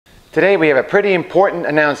Today we have a pretty important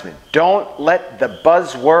announcement. Don't let the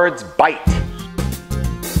buzzwords bite.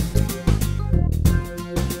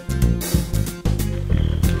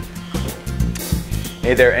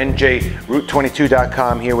 Hey there,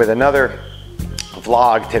 NJRoute22.com here with another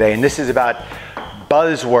vlog today, and this is about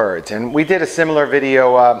buzzwords. And we did a similar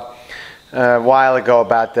video a while ago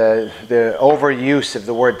about the overuse of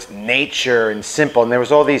the words nature and simple, and there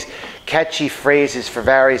was all these catchy phrases for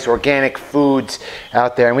various organic foods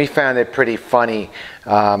out there, and we found it pretty funny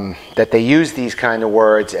that they use these kind of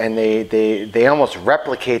words and they almost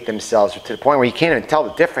replicate themselves to the point where you can't even tell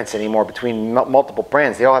the difference anymore between multiple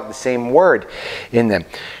brands. They all have the same word in them.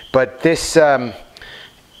 But this vlog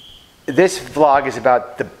is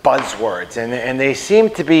about the buzzwords, and they seem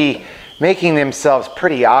to be making themselves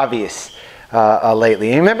pretty obvious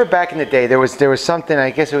lately. And remember back in the day, there was something, I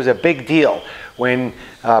guess it was a big deal when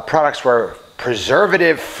products were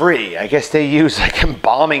preservative free. I guess they used like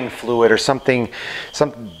embalming fluid or some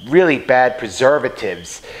really bad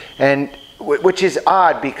preservatives, and which is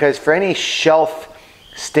odd because for any shelf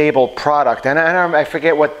stable product, and I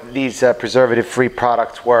forget what these preservative free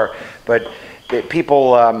products were, but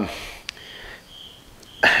people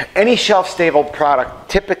any shelf-stable product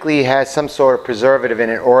typically has some sort of preservative in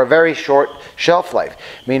it or a very short shelf life.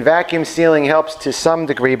 I mean, vacuum sealing helps to some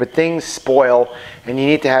degree, but things spoil, and you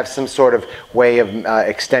need to have some sort of way of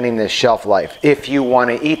extending the shelf life if you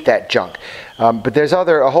want to eat that junk. But there's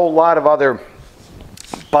a whole lot of other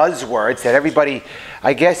buzzwords that everybody,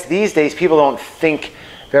 I guess these days, people don't think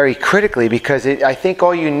very critically, because I think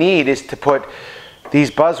all you need is to put these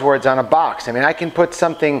buzzwords on a box. I mean, I can put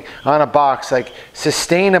something on a box like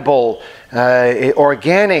sustainable,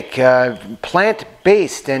 organic,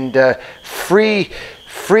 plant-based, and free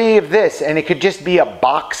of this, and it could just be a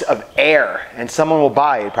box of air, and someone will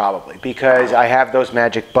buy it probably because I have those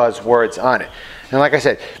magic buzzwords on it. And like I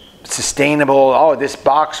said, sustainable, oh, this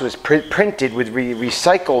box was printed with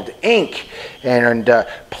recycled ink, and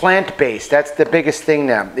plant-based, that's the biggest thing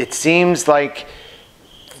now. It seems like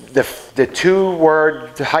the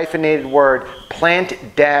two-word, hyphenated word,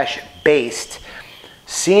 plant-based,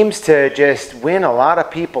 seems to just win a lot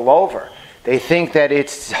of people over. They think that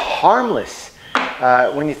it's harmless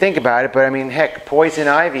when you think about it, but I mean, heck, poison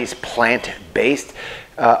ivy is plant-based.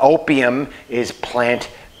 Opium is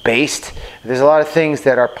plant-based. There's a lot of things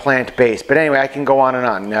that are plant-based. But anyway, I can go on and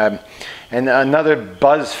on. And another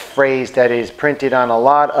buzz phrase that is printed on a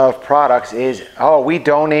lot of products is, oh, we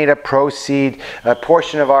donate a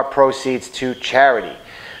portion of our proceeds to charity.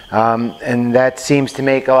 And that seems to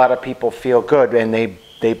make a lot of people feel good, and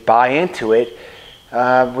they buy into it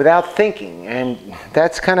without thinking. And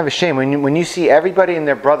that's kind of a shame. When you see everybody and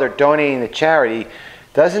their brother donating to charity,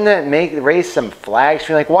 doesn't that raise some flags?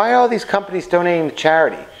 You're like, why are all these companies donating to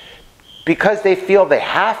charity? Because they feel they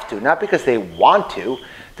have to, not because they want to.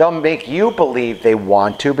 They'll make you believe they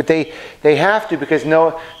want to, but they have to, because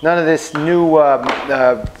none of this new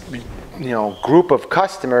group of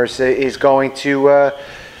customers is going to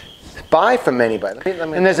buy from anybody.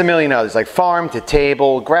 And there's a million others, like farm to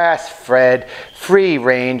table, grass-fed, free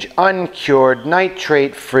range, uncured,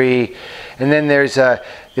 nitrate-free, and then there's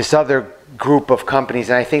this other group of companies,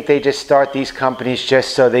 and I think they just start these companies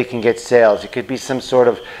just so they can get sales. It could be some sort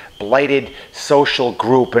of blighted social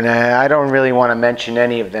group, and I don't really want to mention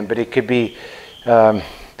any of them, but it could be, I'll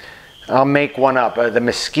make one up, the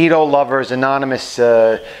Mosquito Lovers Anonymous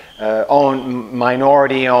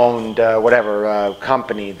minority-owned whatever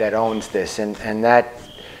company that owns this, and that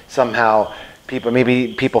somehow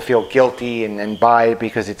maybe people feel guilty and buy it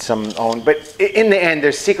because it's some owned, but in the end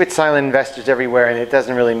there's secret silent investors everywhere, and it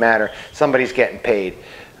doesn't really matter. Somebody's getting paid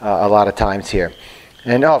a lot of times here.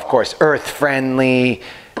 And oh, of course, earth-friendly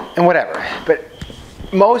and whatever. But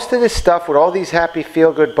most of this stuff with all these happy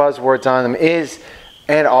feel-good buzzwords on them is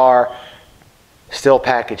and are still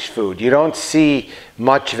packaged food. You don't see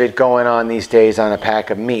much of it going on these days on a pack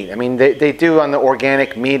of meat. I mean, they do on the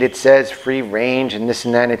organic meat, it says free range and this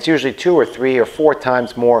and that, and it's usually 2 or 3 or 4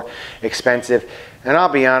 times more expensive. And I'll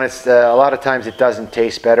be honest, a lot of times it doesn't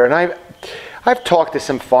taste better. And I've talked to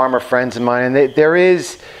some farmer friends of mine, and there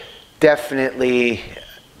is definitely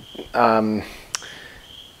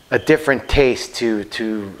a different taste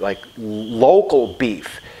to like local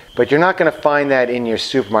beef. But you're not going to find that in your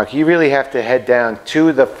supermarket. You really have to head down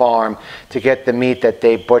to the farm to get the meat that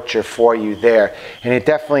they butcher for you there. And it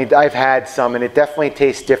definitely, I've had some, and it definitely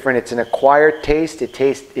tastes different. It's an acquired taste.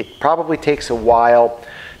 It probably takes a while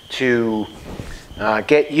to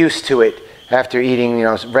get used to it after eating,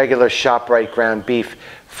 regular ShopRite ground beef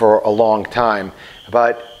for a long time.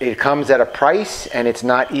 But it comes at a price, and it's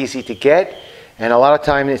not easy to get. and a lot of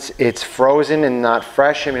times it's frozen and not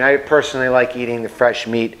fresh. I mean, I personally like eating the fresh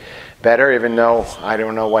meat better, even though I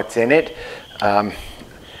don't know what's in it. And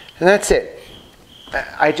that's it.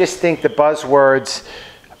 I just think the buzzwords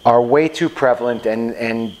are way too prevalent,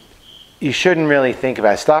 and you shouldn't really think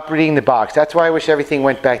about it. Stop reading the box. That's why I wish everything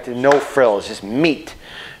went back to no frills, just meat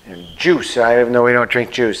and juice. I even know we don't drink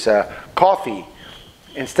juice. Coffee.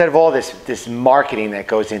 Instead of all this marketing that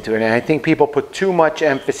goes into it. And I think people put too much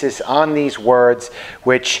emphasis on these words,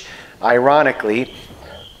 which ironically,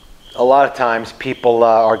 a lot of times people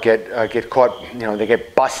get caught, they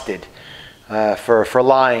get busted for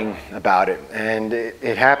lying about it. And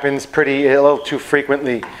it happens a little too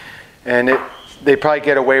frequently. And they probably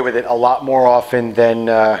get away with it a lot more often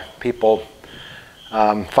than people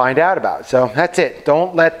find out about. So that's it.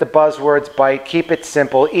 Don't let the buzzwords bite. Keep it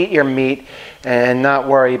simple. Eat your meat and not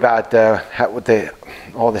worry about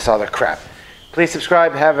all this other crap. Please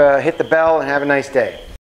subscribe, hit the bell, and have a nice day.